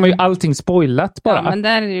 för då får man ju allting spoilat bara. Ja, men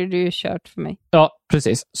där är det ju kört för mig. Ja,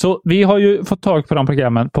 precis. Så vi har ju fått tag på de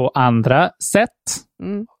programmen på andra sätt.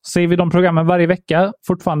 Ser vi de programmen varje vecka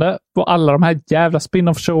fortfarande på alla de här jävla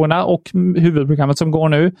spin-off-showerna och huvudprogrammet som går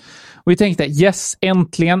nu. Och vi tänkte, yes,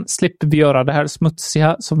 äntligen slipper vi göra det här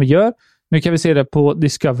smutsiga som vi gör. Nu kan vi se det på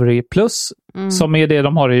Discovery Plus, som är det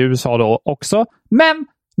de har i USA då också.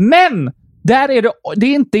 Men! Där är det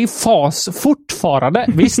är inte i fas fortfarande.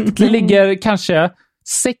 Visst, det ligger kanske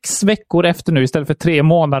 6 veckor efter nu istället för 3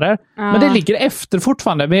 månader. Men det ligger efter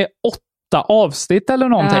fortfarande med 8 avsnitt eller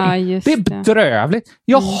någonting. Ja, det är bedrövligt.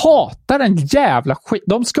 Jag hatar den jävla skit.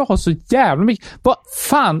 De ska ha så jävla mycket. Vad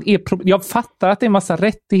fan är jag fattar att det är en massa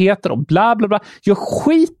rättigheter och bla bla bla. Jag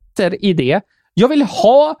skiter i det. Jag vill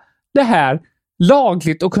ha det här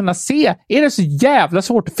lagligt och kunna se. Är det så jävla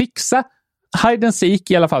svårt att fixa? Hide and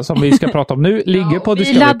Seek i alla fall, som vi ska prata om nu, ligger på Discovery Plus.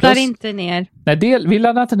 Vi laddar inte ner. Nej, vi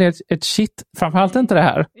laddar inte ner ett shit. Framförallt inte det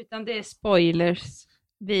här. Utan det är spoilers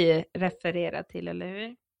vi refererar till, eller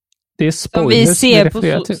hur? Det är spoilers som vi ser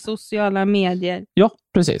på sociala medier. Ja,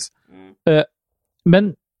 precis.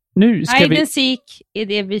 Men nu ska Hide and Seek är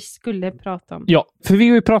det vi skulle prata om. Ja, för vi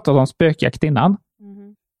har ju pratat om spökjakt innan.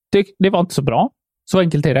 Det var inte så bra. Så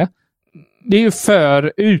enkelt är det. Det är ju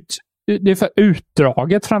för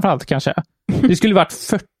utdraget framförallt kanske. Det skulle varit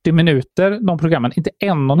 40 minuter de programmen, inte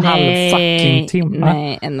 1,5 fucking timme.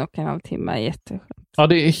 Nej, 1,5 timme är jätteskönt. Ja,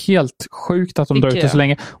 det är helt sjukt att de drar ut det så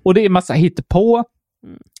länge. Och det är massa hittepå.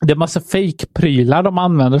 Det är massa fake-prylar de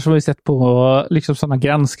använder som vi sett på liksom sådana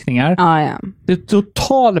granskningar. Ja. Det är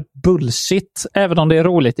total bullshit, även om det är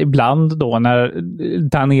roligt ibland då när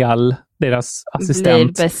Daniel, deras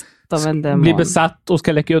assistent, blir besatt och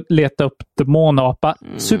ska leta upp demonapa.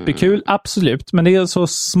 Superkul, absolut. Men det är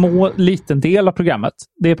så liten del av programmet.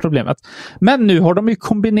 Det är problemet. Men nu har de ju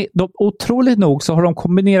otroligt nog så har de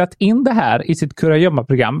kombinerat in det här i sitt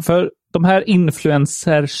kurragömma-program. För de här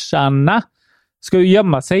influencersarna ska ju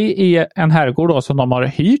gömma sig i en herrgård då, som de har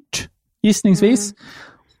hyrt, gissningsvis.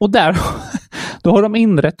 Och där då har de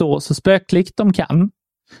inrett då så spöklikt de kan.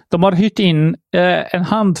 De har hyrt in en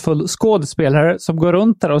handfull skådespelare som går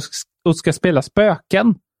runt där och ska spela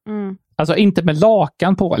spöken. Alltså inte med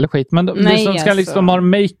lakan på eller skit, men de ska liksom ha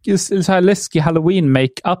så här läskig Halloween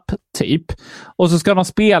makeup typ. Och så ska de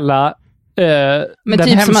spela den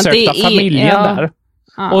typ hemsökta familjen där.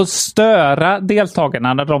 Och störa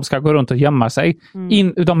deltagarna när de ska gå runt och gömma sig.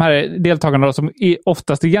 De här deltagarna då, som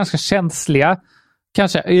oftast är ganska känsliga.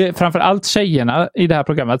 Kanske framför allt tjejerna i det här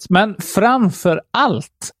programmet. Men framför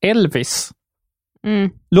allt Elvis.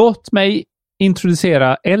 Låt mig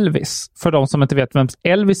introducera Elvis för de som inte vet vem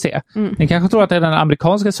Elvis är. Ni kanske tror att det är den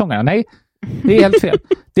amerikanska sångaren. Nej, det är helt fel.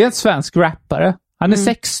 Det är en svensk rappare. Han är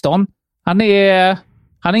 16. Han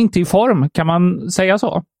är inte i form, kan man säga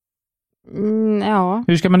så? Ja.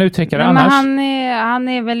 Hur ska man uttrycka det annars? Men han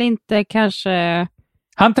är väl inte kanske...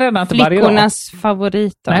 Han tränar inte varje dag. Flickornas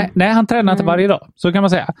favorit då. Nej, han tränar inte varje dag. Så kan man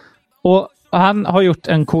säga. Och han har gjort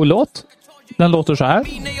en cool låt. Den låter så här.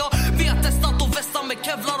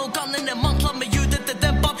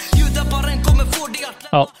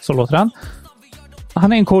 Ja, så låter han.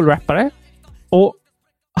 Han är en cool rappare. Och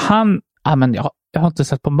han... Ja, men jag har inte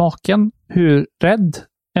sett på maken hur rädd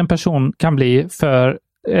en person kan bli för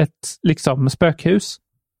ett liksom spökhus.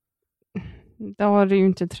 Då har du ju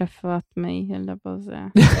inte träffat mig, heller på att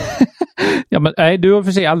säga. Ja, men nej, du har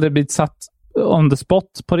för sig aldrig blivit satt on the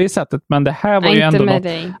spot på det sättet, men det här var ju ändå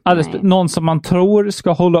någon som man tror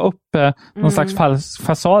ska hålla upp någon slags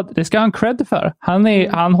fasad. Det ska han cred för.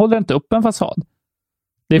 Han håller inte upp en fasad.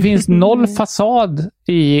 Det finns noll fasad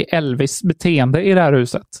i Elvis beteende i det här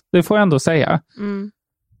huset. Det får jag ändå säga.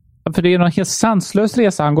 För det är någon helt sanslös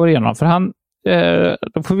resa han går igenom. För han,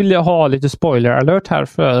 då får vi ha lite spoiler alert här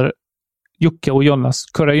för Jocke och Jonas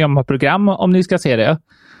kurragömma-program om ni ska se det.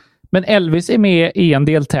 Men Elvis är med i en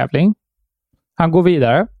deltävling. Han går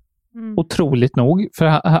vidare. Otroligt nog. För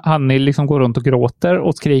han liksom går runt och gråter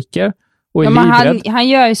och skriker. Och är livrädd. Han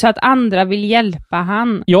gör ju så att andra vill hjälpa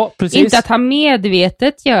han. Ja, precis. Inte att han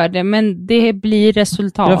medvetet gör det, men det blir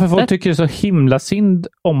resultatet. Ja, för folk tycker så himla synd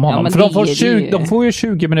om honom. Ja, för de får ju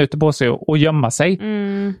 20 minuter på sig att gömma sig.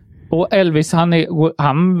 Och Elvis,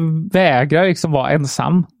 han vägrar liksom vara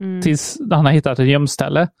ensam tills han har hittat ett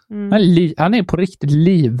gömställe. Han är på riktigt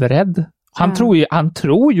livrädd. Han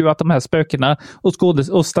tror ju att de här spökena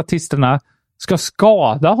och statisterna ska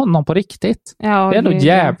skada honom på riktigt. Ja, det är nog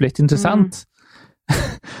jävligt intressant.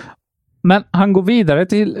 Men han går vidare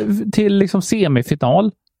till liksom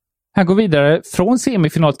semifinal. Han går vidare från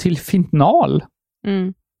semifinal till final.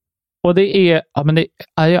 Och det är,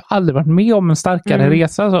 jag har aldrig varit med om en starkare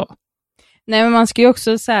resa så. Nej, men man ska ju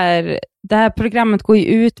också så här, det här programmet går ju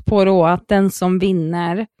ut på då att den som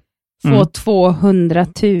vinner får 200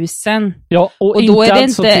 000. Ja, och då är det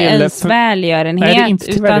inte ens välgörenhet, nej,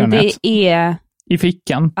 det utan det är i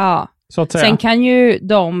fickan. Ja. Så att säga. Sen kan ju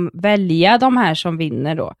de välja, de här som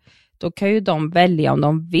vinner då. Då kan ju de välja om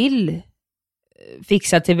de vill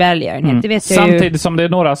fixa till välgörenhet. Det vet jag samtidigt ju. Som det är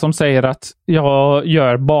några som säger att jag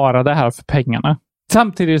gör bara det här för pengarna.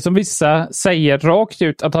 Samtidigt som vissa säger rakt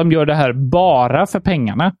ut att de gör det här bara för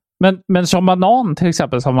pengarna. Men som Banan till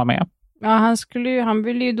exempel som var med. Ja, han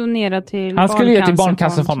ville ju donera till Han skulle ge till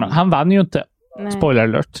Barncancerfonden. Han vann ju inte. Nej. Spoiler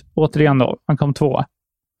alert. Återigen då. Han kom 2.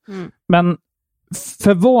 Men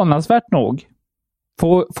förvånansvärt nog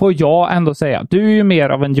får jag ändå säga. Du är ju mer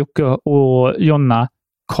av en Jocke och Jonna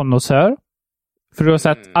konnoissör. För du har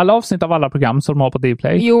sett alla avsnitt av alla program som de har på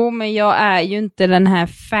Dplay. Jo, men jag är ju inte den här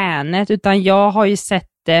fanet, utan jag har ju sett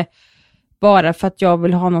det bara för att jag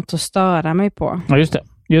vill ha något att störa mig på. Ja, just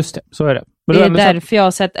det. Så är det. Men det är därför jag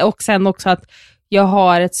har sett, och sen också att jag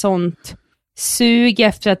har ett sånt sug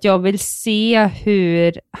efter att jag vill se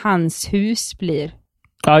hur hans hus blir.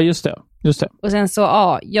 Ja, just det. Och sen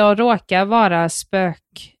så, jag råkar vara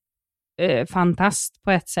fantast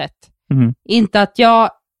på ett sätt. Inte att jag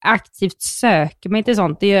aktivt söker mig till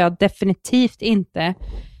sånt, det gör jag definitivt inte.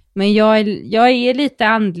 Men jag är lite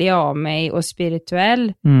andlig av mig och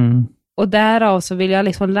spirituell. Och därav så vill jag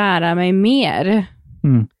liksom lära mig mer.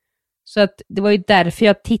 Så att det var ju därför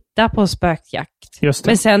jag tittade på spökjakt. Just det.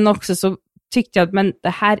 Men sen också så tyckte jag att men det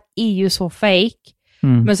här är ju så fake.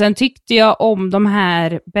 Mm. Men sen tyckte jag om de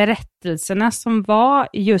här berättelserna som var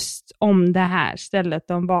just om det här stället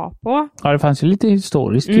de var på. Ja, det fanns ju lite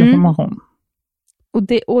historisk information.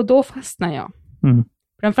 Och då fastnar jag. Mm.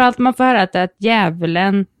 Framförallt man får höra att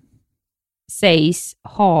djävulen sägs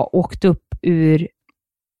ha åkt upp ur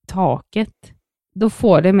taket. Då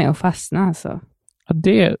får det med att fastna alltså. Ja,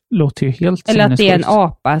 det låter ju helt eller att det är en sinnessjukt.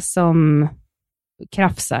 apa som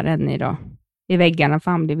krafsar den i väggarna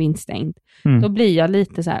för han blev instängd. Då blir jag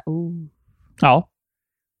lite så här, Ja.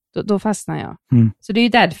 Då fastnar jag. Mm. Så det är ju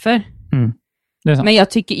därför. Mm. Det är sant. Men jag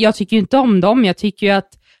tycker ju inte om dem. Jag tycker ju att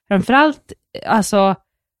framförallt, alltså,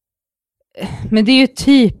 men det är ju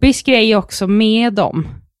typisk grej också med dem.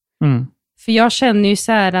 Mm. För jag känner ju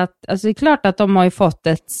så här att, alltså det är klart att de har ju fått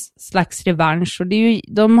ett slags revansch och det är ju,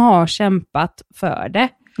 de har kämpat för det.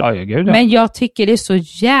 Ja, gud, ja. Men jag tycker det är så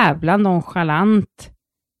jävla nonchalant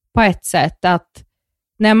på ett sätt att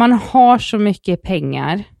när man har så mycket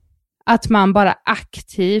pengar att man bara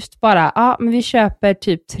aktivt men vi köper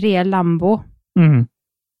typ 3 Lambo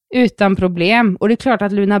utan problem. Och det är klart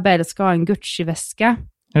att Luna Bell ska ha en Gucci-väska.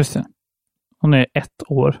 Just det. Hon är 1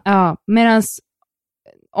 år. Ja, medan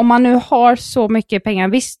om man nu har så mycket pengar,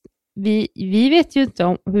 visst, vi vet ju inte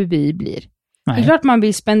om hur vi blir. Nej. Det är klart man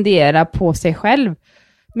vill spendera på sig själv.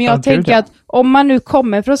 Men jag tänker att om man nu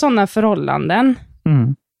kommer från sådana förhållanden,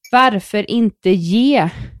 varför inte ge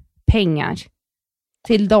pengar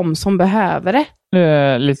till de som behöver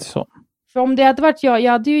det? Lite så. För om det hade varit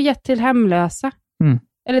jag hade ju gett till hemlösa.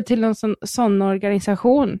 Eller till någon sån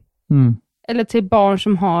organisation. Eller till barn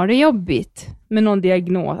som har det jobbigt med någon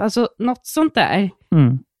diagnos. Alltså något sånt där.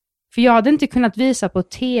 För jag hade inte kunnat visa på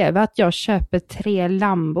tv att jag köper 3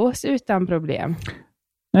 Lambos utan problem.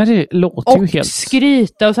 Nej, det låter ju helt... Och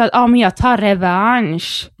skryta och säga att men jag tar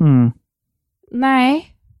revansch. Nej,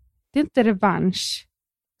 det är inte revansch.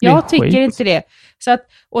 Jag tycker inte det. Så att,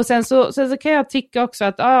 och sen så kan jag tycka också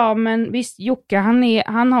att men visst, Jocke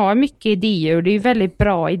han har mycket idéer och det är väldigt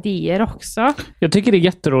bra idéer också. Jag tycker det är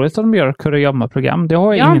jätteroligt att de gör kurragömma-program. Det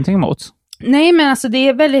har jag ingenting emot. Nej, men alltså det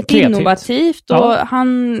är väldigt kreativt. Innovativt och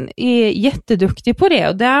han är jätteduktig på det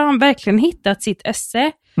och där har han verkligen hittat sitt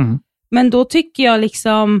esse. Men då tycker jag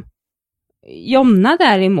liksom Jonna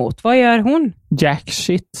däremot, vad gör hon? Jack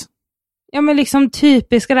shit. Ja, men liksom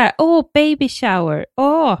typiska där, baby shower,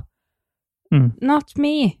 not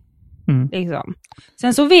me. Liksom.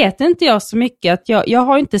 Sen så vet inte jag så mycket att jag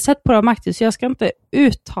har inte sett på dem aktivt så jag ska inte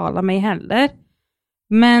uttala mig heller.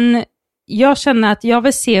 Men jag känner att jag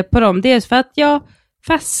vill se på dem, dels för att jag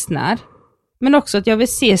fastnar, men också att jag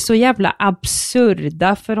vill se så jävla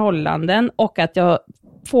absurda förhållanden och att jag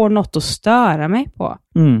får något att störa mig på.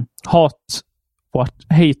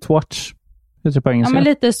 Hate watch. På ja, men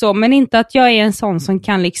lite så, men inte att jag är en sån som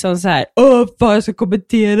kan liksom så här, fan jag ska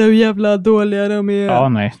kommentera hur jävla dåliga de är. Ja,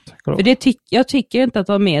 nej. För jag tycker inte att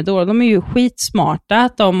de är dåliga. De är ju skitsmarta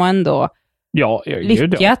att de har ändå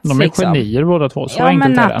lyckats. De är liksom. Genier båda två. Så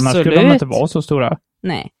enkelt är det. Annars skulle de inte vara så stora.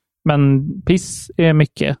 Nej. Men piss är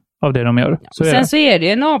mycket av det de gör. Så sen så är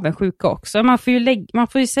det en avundsjuka också. Man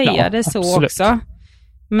får ju säga det så absolut. Också.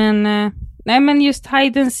 Men nej, men just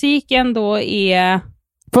hide and seek ändå är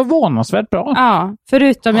förvånansvärt bra. Ja,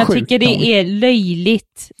 förutom jag tycker det är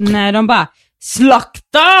löjligt när de bara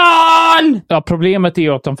slaktar! Ja, problemet är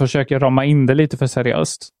ju att de försöker rama in det lite för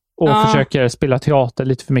seriöst. Och försöker spela teater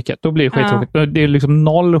lite för mycket. Då blir det skittråkigt. Det är liksom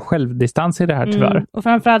 0 självdistans i det här tyvärr. Och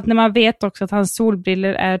framförallt när man vet också att hans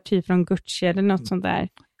solbriller är typ från Gucci eller något sånt där.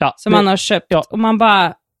 Ja, som man har köpt. Ja. Och man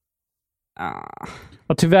bara...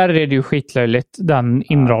 Och tyvärr är det ju skitlöjligt den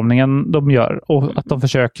inramningen de gör. Och att de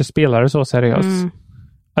försöker spela det så seriöst.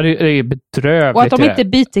 Ja, det är bedrövligt. Och att de inte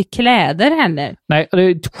byter kläder heller. Nej, det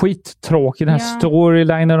är skittråkigt. Den här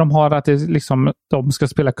storylinen de har att det liksom, de ska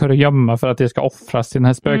spela kurragömma för att det ska offras till den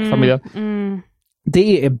här spökfamiljen.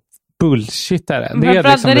 Det är bullshit där. Det är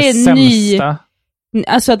liksom det sämsta.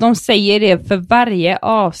 Alltså de säger det för varje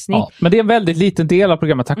avsnitt. Ja, men det är en väldigt liten del av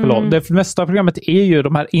programmet, tack och lov. Det mesta av programmet är ju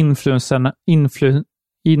de här influencerna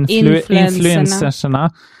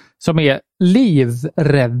som är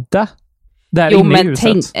livrädda. Men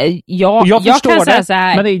jag förstår kan säga så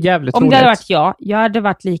här, men det är jävligt om roligt. det hade varit jag hade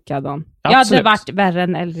varit likadan. Jag hade varit värre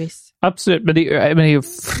än Elvis. Absolut, men det är ju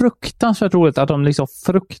fruktansvärt roligt att de liksom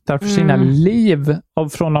fruktar för sina liv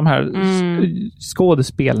från de här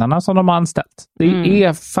skådespelarna som de har anställt. Det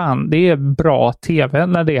är bra tv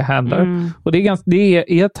när det händer. Och det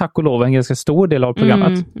är tack och lov en ganska stor del av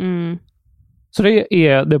programmet. Så det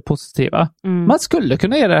är det positiva. Man skulle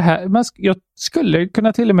kunna ge det här, jag skulle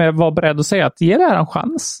kunna till och med vara beredd att säga att ge det här en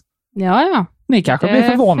chans. Ja. Ni kanske blir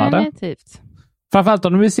förvånade. Definitivt. Framförallt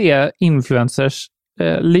om du vill se influencers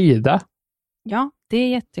lida. Ja, det är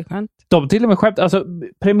jätteskönt. De till och med skämt. Alltså,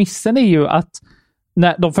 premissen är ju att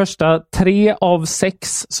när de första 3 av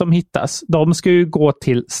 6 som hittas, de ska ju gå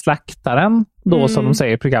till slaktaren då, som de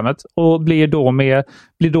säger i programmet, och blir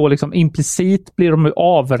då liksom implicit blir de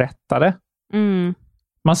avrättade.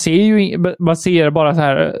 Man ser bara så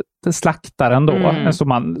här slaktaren då,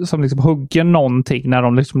 som liksom hugger någonting när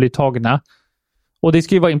de liksom blir tagna. Och det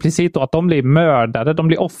ska ju vara implicit då att de blir mördade, de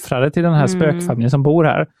blir offrade till den här spökfamiljen som bor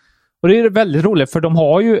här. Och det är väldigt roligt, för de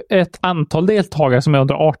har ju ett antal deltagare som är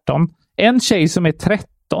under 18. En tjej som är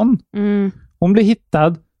 13. Hon blir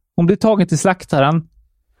hittad. Hon blir tagen till slaktaren.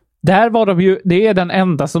 Där var de ju, det är den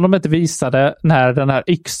enda som de inte visade när den här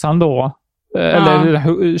yxan då, eller den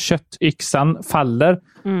här köttyxan faller.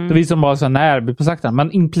 Då visar de bara så närbild på slaktaren.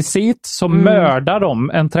 Men implicit så mördar de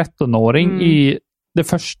en 13-åring i det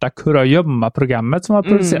första kurragömma-programmet som har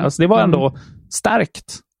producerats. Det var ändå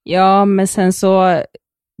starkt. Ja, men sen så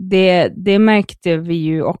det märkte vi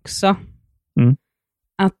ju också.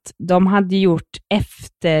 Att de hade gjort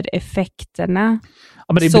eftereffekterna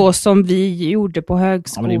så som vi gjorde på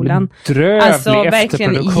högskolan. Ja, alltså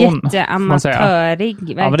verkligen jätteamatörig.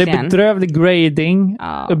 Ja, men det är bedrövlig grading,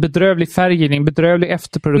 bedrövlig färggivning, bedrövlig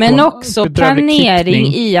efterproduktion. Men också planering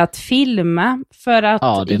i att filma. För att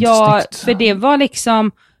för det var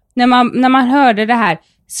liksom, när man hörde det här,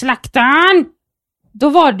 slaktaren, då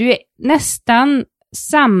var det ju nästan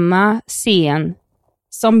samma scen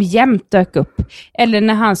som jämt dök upp. Eller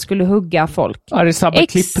när han skulle hugga folk. Ja, det är samma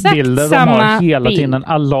klippbilder de har hela tiden,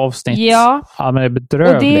 alla avsnitt. Ja, men det är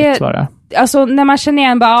bedrövligt var det. Alltså när man känner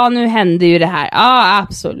igen, bara, nu händer ju det här. Ja,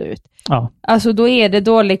 absolut. Ja. Alltså då är det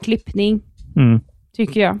dålig klippning.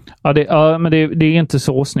 Tycker jag. Ja, men det är inte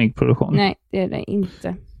så snygg produktion. Nej, det är det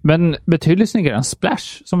inte. Men betydligt snyggare än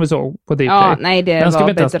Splash som vi såg på Dplay. Ja, nej, det den ska var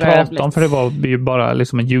vi inte ens prata om, för det var ju bara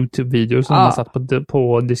liksom en YouTube-video som man satt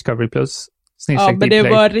på Discovery Plus. Ja, men det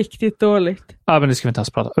var riktigt dåligt. Ja, men det ska vi inte ens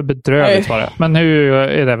prata om. Bedrövligt var det. Men nu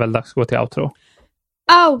är det väl dags att gå till outro.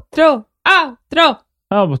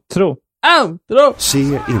 Outro! Se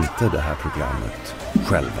inte det här programmet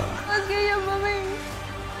själva. Vad ska jag gömma mig?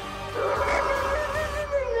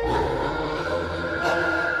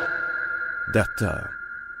 Detta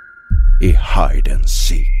är Hide and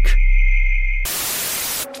Seek.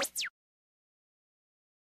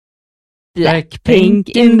 Blackpink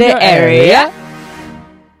in the area.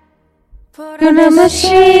 Gonna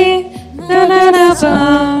machine,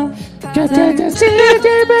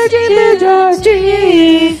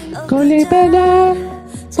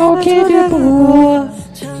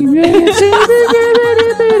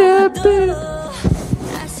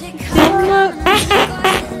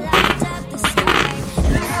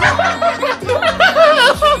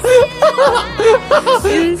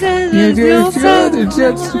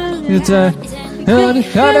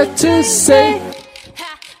 to say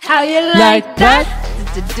how you like that?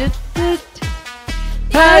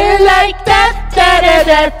 How you like that?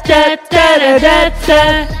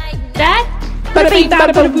 That? Bada bing,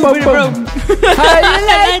 bada boom, boom, boom. How you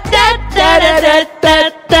like that?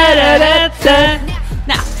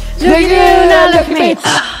 Now, look at you, now look at me.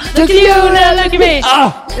 Look at you, now look at me.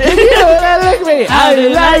 Look at you, now look at me. How you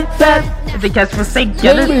like that? Det kanske får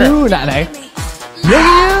sänka lite. Look at you,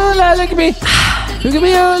 now look at me. Look at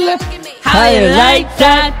me, how you like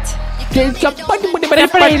that?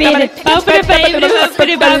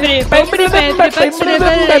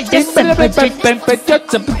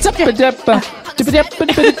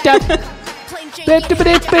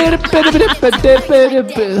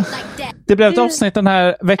 Det blev ett avsnitt den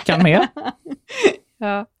här veckan med.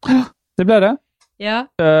 Ja. Det blev det. Ja.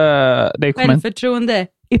 Det kommer självförtroende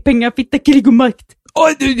i pengar, fitta, krig och makt.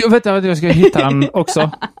 Jag vet att jag ska hitta den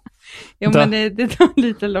också. Ja, men det tar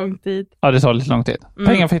lite lång tid. Ja, det tar lite lång tid.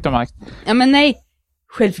 Pengar, fitta och makt. Ja, men nej.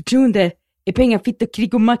 Självförtroende är pengar, fitta,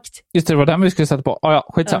 krig och makt. Just det, var den vi skulle sätta på. Ja,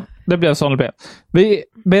 skitsam. Ja. Det blev som det blev. Vi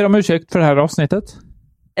ber om ursäkt för det här avsnittet.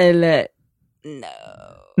 Eller no.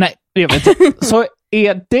 Nej, det gör vi inte. Så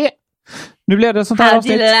är det. Nu blev det sånt här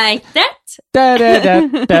avsnitt. How do you like that?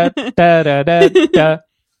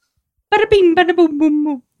 Bada bing, bada boom, boom,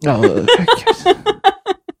 boom. Ja,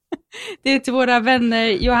 det är till våra vänner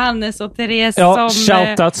Johannes och Therese som...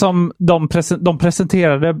 shoutout som de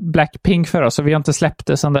presenterade Blackpink för oss, så vi har inte släppt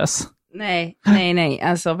det sedan dess. Nej.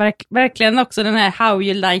 Alltså verkligen också den här How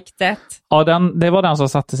You Like That. Ja, det var den som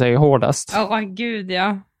satte sig hårdast. Gud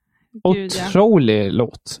ja. Otrolig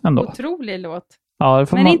låt ändå. Otrolig låt. Ja,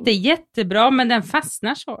 men inte jättebra, men den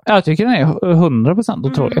fastnar så. Jag tycker den är 100%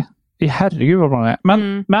 otrolig. Herregud vad bra den är.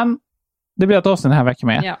 Men det blir ett avsnitt den här veckan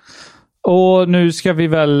med. Ja. och nu ska vi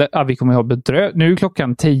väl... Ja, vi kommer att ha nu är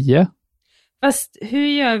klockan 10. Fast hur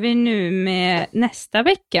gör vi nu med nästa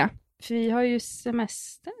vecka? För vi har ju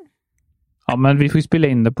semester. Ja, men vi får spela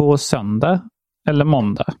in det på söndag eller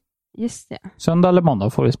måndag. Just det. Söndag eller måndag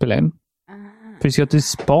får vi spela in. För vi ska till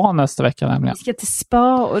spa nästa vecka nämligen. Vi ska till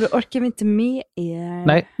spa och då orkar vi inte med er.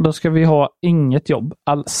 Nej, då ska vi ha inget jobb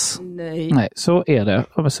alls. Nej, så är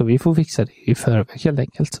det. Så vi får fixa det i förväg helt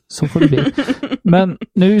enkelt. Så får det bli. Men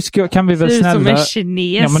nu kan vi väl snälla... som en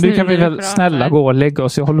kines. Ja, men nu kan vi väl snälla gå och lägga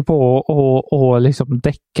oss. Jag håller på och liksom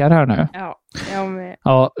däckar här nu. Ja, jag med.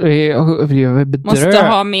 Ja, vi måste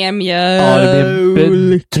ha mer mjöl. Ja, det blir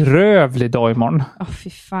en bedrövlig dag imorgon. Fy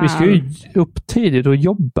fan. Vi ska ju upp tidigt och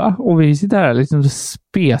jobba. Och vi sitter här liksom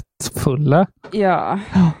spetfulla. Ja.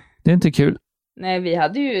 Det är inte kul. Nej, vi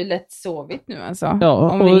hade ju lätt sovit nu alltså.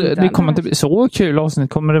 Ja, och det kommer inte bli så kul avsnitt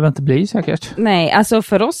kommer det väl inte bli säkert. Nej, alltså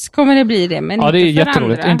för oss kommer det bli det, men ja, inte det är för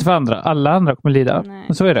jätteroligt. andra. Inte för andra. Alla andra kommer lida.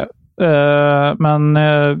 Nej. Så är det. Men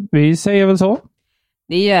vi säger väl så.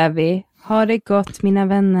 Det gör vi. Ha det gott, mina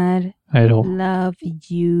vänner. Hej då. Love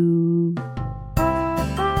you.